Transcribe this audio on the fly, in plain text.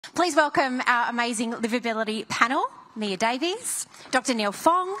Please welcome our amazing livability panel, Mia Davies, Dr Neil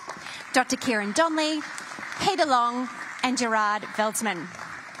Fong, Dr Kieran Donnelly, Peter Long and Gerard Veldsman.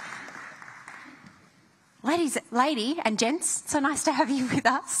 Lady and gents, so nice to have you with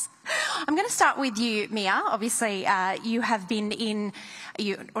us. I'm going to start with you, Mia. Obviously, you have been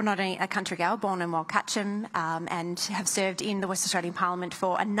you're not only a country girl, born in Walcatcham, and have served in the West Australian Parliament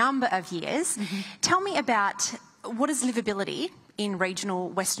for a number of years. Tell me about what does livability in regional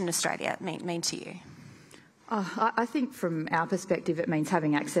Western Australia mean to you? I think from our perspective it means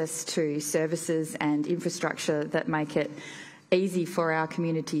having access to services and infrastructure that make it easy for our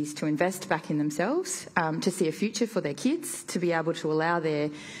communities to invest back in themselves, to see a future for their kids, to be able to allow their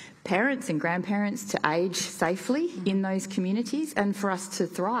parents and grandparents to age safely in those communities, and for us to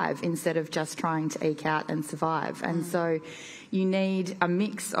thrive instead of just trying to eke out and survive. And so you need a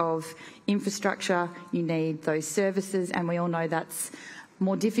mix of infrastructure, you need those services, and we all know that's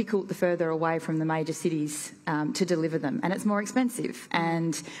more difficult the further away from the major cities to deliver them, and it's more expensive,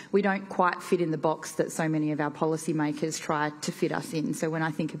 and we don't quite fit in the box that so many of our policymakers try to fit us in. So when I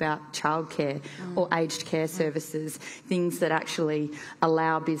think about childcare or aged care services, things that actually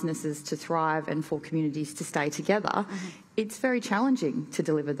allow businesses to thrive and for communities to stay together, it's very challenging to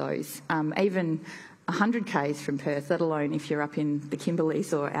deliver those. Even 100 k's from Perth, let alone if you're up in the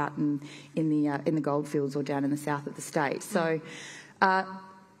Kimberleys or out in the goldfields or down in the south of the state. So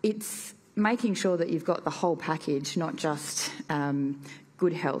it's making sure that you've got the whole package, not just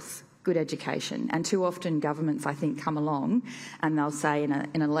good health, good education. And too often governments, I think, come along and they'll say in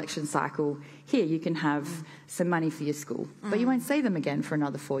an election cycle, here, you can have some money for your school, but you won't see them again for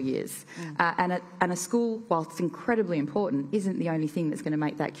another 4 years. And a school, while it's incredibly important, isn't the only thing that's going to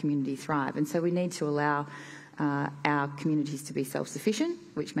make that community thrive. And so we need to allow our communities to be self-sufficient,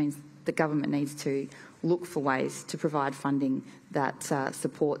 which means the government needs to look for ways to provide funding that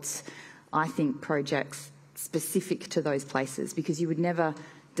supports, I think, projects specific to those places, because you would never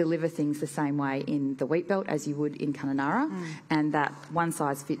deliver things the same way in the wheat belt as you would in Kununurra, and that one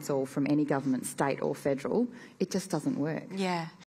size fits all from any government, state or federal, it just doesn't work. Yeah.